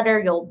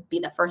newsletter, you'll be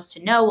the first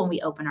to know when we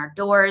open our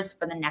doors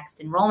for the next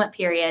enrollment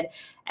period,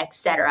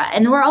 etc.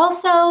 And we're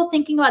also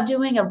thinking about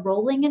doing a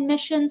rolling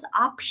admissions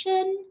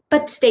option,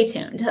 but stay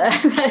tuned.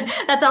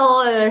 That's a whole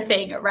other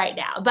thing right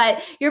now.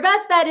 But your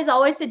best bet is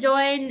always to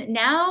join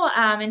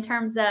now in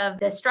terms of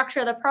the structure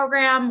of the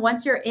program.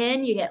 Once you're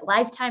in, you get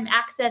lifetime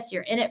access.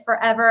 You're in it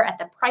forever at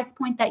the price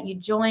point that you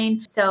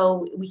join.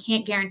 So we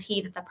can't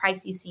guarantee that the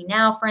price you see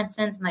now, for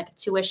instance, and like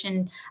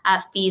tuition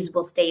fees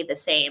will stay the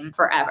same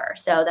forever.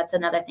 So that's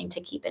another thing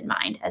to keep in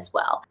mind as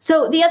well.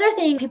 So the other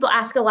thing people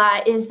ask a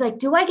lot is like,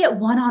 do I get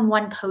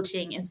one-on-one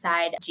coaching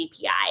inside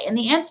GPI? And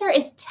the answer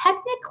is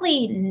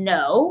technically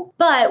no,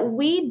 but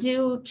we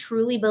do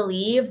truly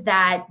believe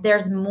that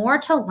there's more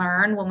to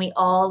learn when we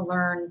all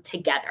learn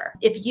together.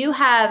 If you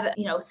have,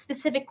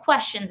 specific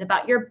questions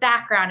about your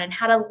background and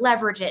how to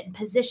leverage it and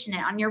position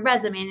it on your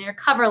resume and your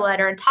cover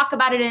letter and talk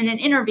about it in an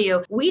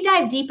interview, we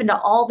dive deep into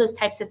all those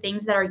types of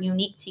things that are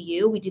unique to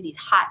you. We do these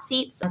hot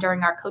seats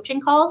during our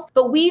coaching calls,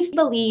 but we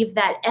believe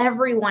that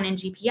everyone in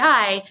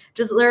GPI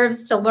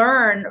deserves to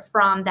learn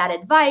from that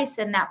advice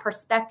and that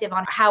perspective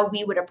on how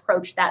we would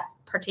approach that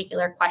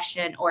particular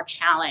question or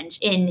challenge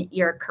in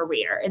your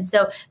career. And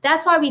so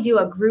that's why we do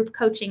a group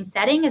coaching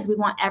setting, is we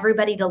want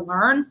everybody to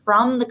learn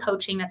from the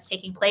coaching that's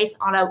taking place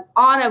on a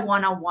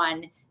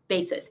one-on-one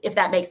basis, if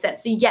that makes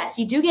sense. So yes,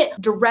 you do get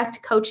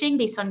direct coaching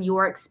based on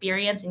your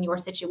experience and your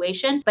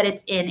situation, but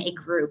it's in a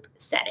group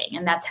setting.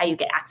 And that's how you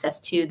get access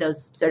to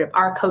those sort of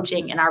our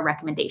coaching and our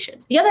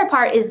recommendations. The other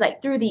part is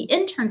like through the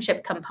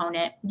internship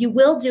component, you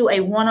will do a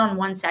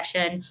one-on-one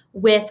session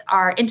with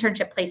our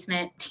internship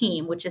placement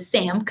team, which is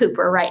Sam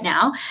Cooper right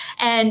now.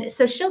 And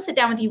so she'll sit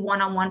down with you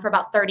one-on-one for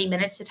about 30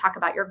 minutes to talk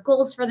about your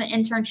goals for the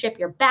internship,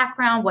 your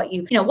background, what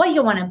you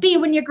want to be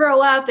when you grow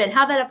up and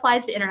how that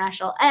applies to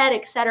international ed,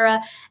 et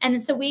cetera.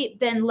 And so we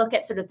then look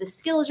at sort of the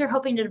skills you're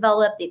hoping to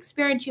develop, the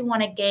experience you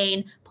want to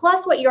gain,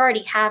 plus what you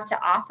already have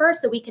to offer,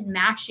 so we can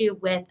match you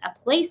with a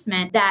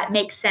placement that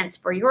makes sense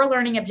for your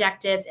learning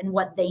objectives and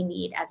what they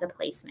need as a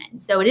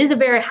placement. So it is a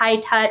very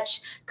high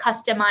touch,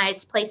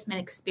 customized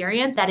placement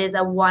experience that is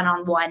a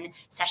one-on-one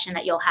session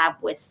that you'll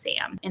have with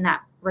Sam in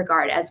that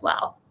regard as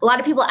well. A lot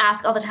of people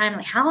ask all the time,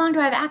 like, how long do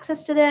I have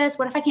access to this?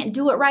 What if I can't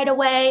do it right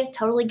away?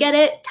 Totally get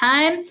it.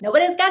 Time.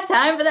 Nobody's got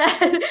time for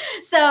that.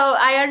 So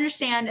I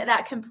understand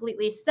that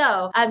completely.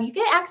 So you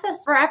get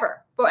access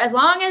forever. For as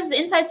long as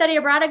Inside Study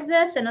Abroad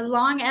exists and as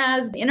long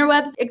as the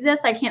interwebs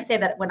exist. I can't say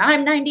that when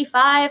I'm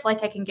 95,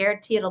 like I can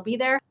guarantee it'll be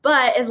there.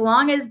 But as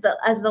long as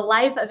the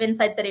life of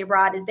Inside Study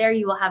Abroad is there,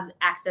 you will have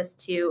access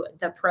to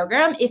the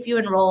program if you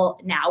enroll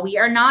now. We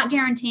are not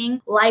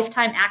guaranteeing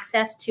lifetime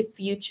access to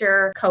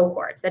future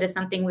cohorts. That is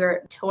something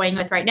we're toying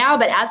with right now.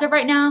 But as of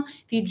right now,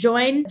 if you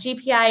join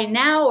GPI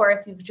now, or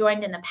if you've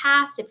joined in the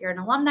past, if you're an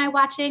alumni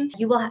watching,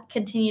 you will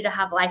continue to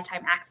have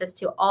lifetime access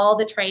to all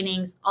the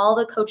trainings, all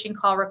the coaching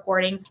call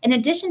recordings. In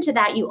addition to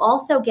that, you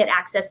also get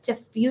access to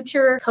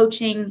future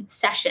coaching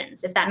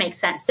sessions, if that makes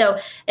sense. So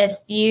if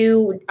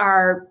you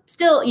are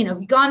still,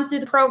 you've gone through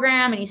the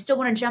program and you still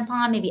want to jump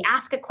on, maybe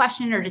ask a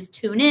question or just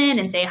tune in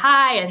and say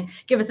hi and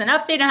give us an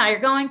update on how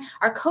you're going.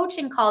 Our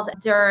coaching calls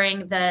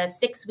during the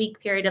 6-week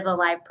period of the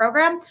live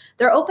program,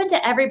 they're open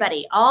to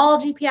everybody. All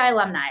GPI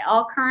alumni,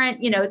 all current,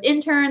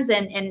 interns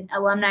and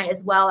alumni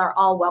as well are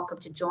all welcome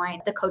to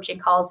join the coaching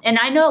calls. And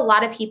I know a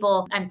lot of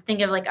people, I'm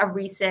thinking of like a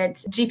recent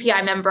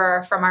GPI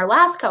member from our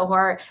last cohort,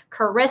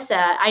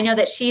 Carissa. I know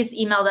that she's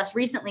emailed us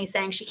recently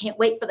saying she can't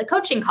wait for the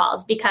coaching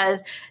calls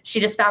because she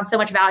just found so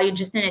much value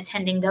just in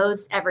attending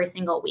those every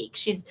single week.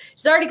 She's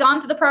already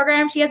gone through the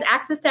program. She has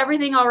access to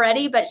everything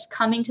already, but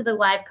coming to the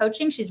live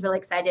coaching, she's really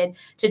excited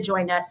to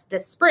join us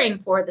this spring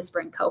for the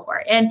spring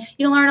cohort. And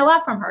you'll learn a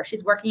lot from her.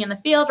 She's working in the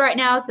field right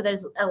now, so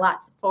there's a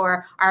lot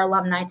for our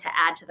alumni to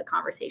add to the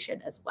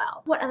conversation as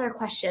well. What other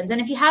questions? And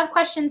if you have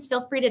questions,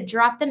 feel free to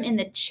drop them in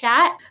the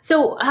chat.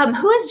 So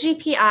who is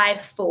GPI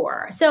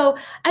for? So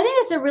I I think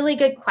it's a really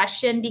good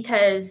question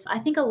because I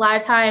think a lot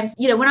of times,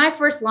 when I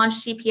first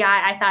launched GPI,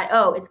 I thought,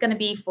 oh, it's going to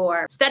be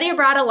for study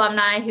abroad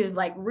alumni who've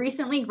like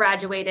recently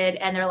graduated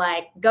and they're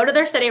like, go to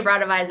their study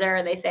abroad advisor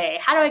and they say,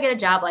 how do I get a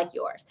job like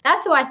yours?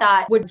 That's who I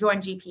thought would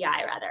join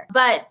GPI rather.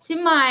 But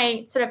to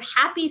my sort of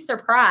happy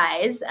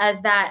surprise, as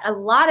that a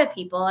lot of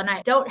people, and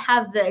I don't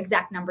have the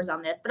exact numbers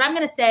on this, but I'm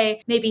going to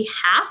say maybe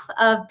half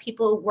of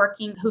people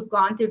working who've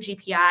gone through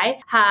GPI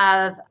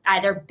have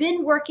either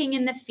been working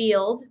in the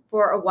field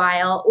for a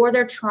while or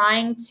they're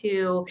trying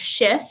to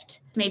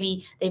shift.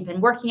 Maybe they've been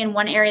working in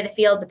one area of the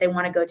field, but they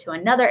want to go to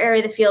another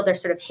area of the field. They're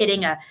sort of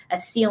hitting a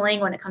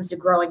ceiling when it comes to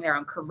growing their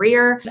own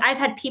career. I've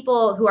had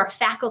people who are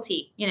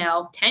faculty,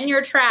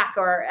 tenure track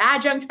or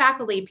adjunct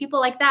faculty,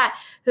 people like that,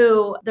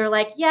 who they're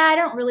like, yeah, I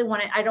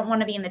don't want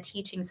to be in the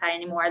teaching side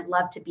anymore. I'd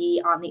love to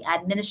be on the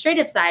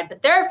administrative side,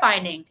 but they're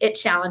finding it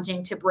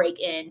challenging to break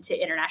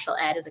into international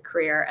ed as a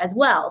career as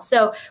well.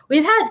 So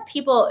we've had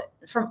people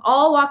from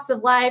all walks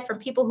of life, from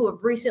people who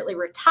have recently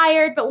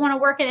retired but want to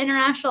work in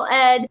international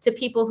ed, to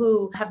people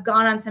who have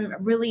gone on some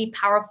really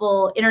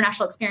powerful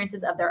international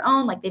experiences of their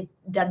own, like they've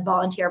done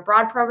volunteer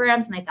abroad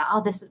programs and they thought,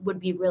 oh, this would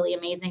be really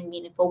amazing,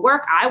 meaningful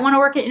work. I want to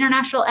work in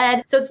international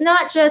ed. So it's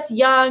not just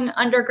young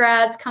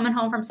undergrads coming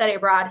home from study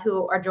abroad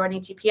who are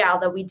joining GPI,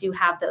 although we do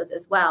have those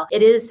as well.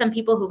 It is some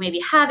people who maybe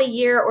have a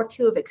year or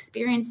two of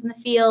experience in the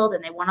field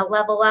and they want to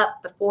level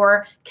up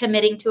before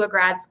committing to a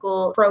grad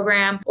school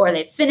program, or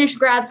they've finished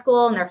grad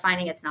school and they're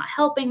finding it's not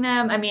helping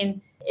them. I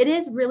mean, it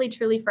is really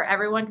truly for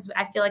everyone, because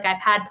I feel like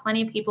I've had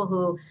plenty of people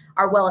who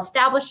are well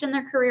established in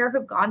their career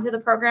who've gone through the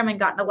program and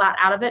gotten a lot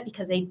out of it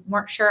because they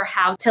weren't sure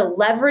how to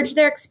leverage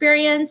their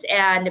experience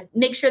and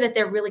make sure that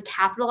they're really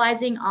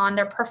capitalizing on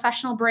their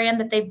professional brand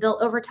that they've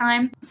built over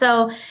time.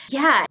 So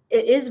yeah,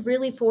 it is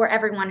really for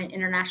everyone in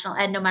international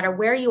ed. No matter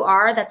where you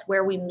are, that's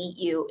where we meet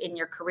you in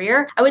your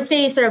career. I would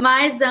say sort of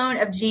my zone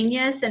of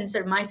genius and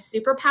sort of my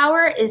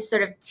superpower is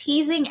sort of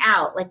teasing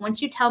out, like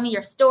once you tell me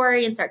your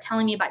story and start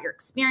telling me about your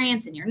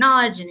experience and your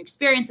knowledge and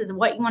experiences and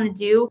what you want to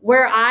do,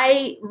 where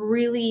I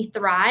really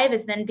thrive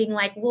is then being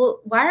like, well,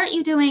 why don't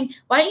you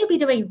be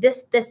doing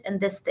this, and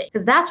this thing?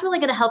 Because that's really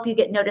going to help you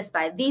get noticed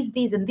by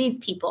these, and these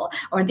people,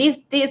 or these,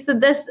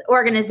 and this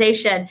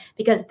organization,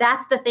 because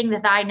that's the thing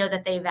that I know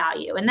that they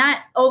value. And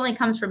that only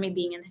comes from me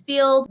being in the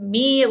field,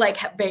 me like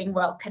being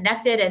well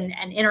connected and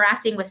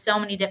interacting with so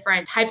many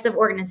different types of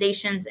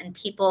organizations and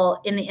people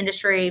in the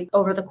industry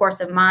over the course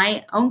of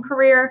my own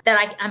career,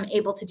 that I'm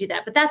able to do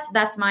that. But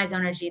that's my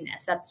zone of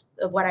genius. That's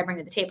what I bring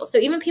to the table. So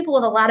even people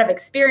with a lot of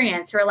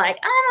experience who are like,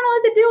 I don't know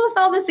what to do with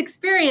all this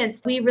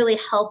experience, we really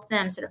help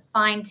them sort of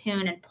fine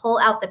tune and pull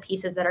out the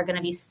pieces that are going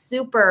to be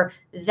super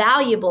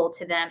valuable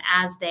to them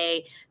as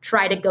they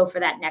try to go for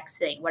that next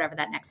thing, whatever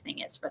that next thing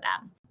is for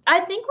them. I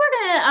think we're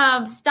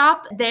going to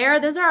stop there.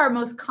 Those are our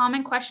most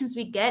common questions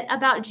we get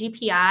about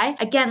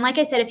GPI. Again, like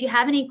I said, if you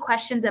have any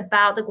questions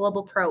about the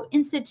Global Pro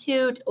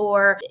Institute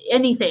or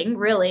anything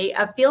really,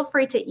 feel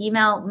free to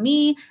email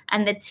me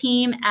and the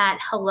team at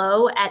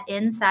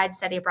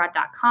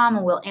hello@insidestudyabroad.com,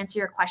 and we'll answer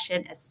your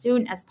question as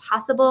soon as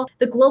possible.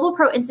 The Global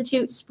Pro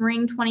Institute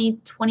Spring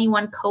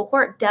 2021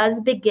 cohort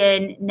does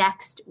begin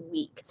next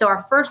week. So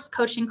our first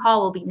coaching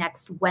call will be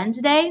next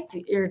Wednesday.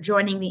 If you're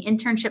joining the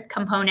internship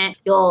component,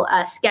 you'll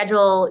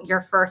schedule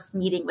your first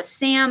meeting with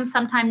Sam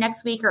sometime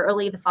next week or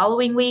early the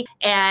following week.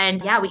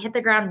 And yeah, we hit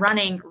the ground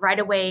running right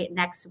away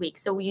next week.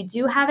 So you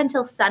do have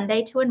until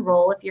Sunday to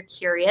enroll if you're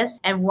curious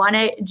and want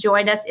to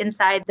join us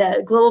inside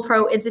the Global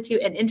Pro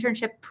Institute and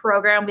internship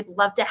program. We'd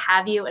love to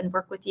have you and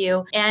work with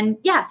you. And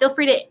yeah, feel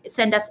free to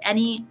send us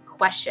any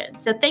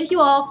questions. So thank you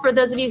all, for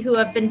those of you who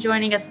have been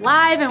joining us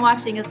live and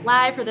watching us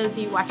live. For those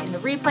of you watching the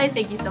replay,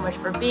 thank you so much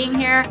for being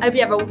here. I hope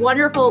you have a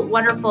wonderful,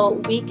 wonderful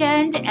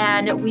weekend,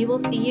 and we will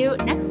see you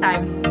next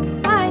time.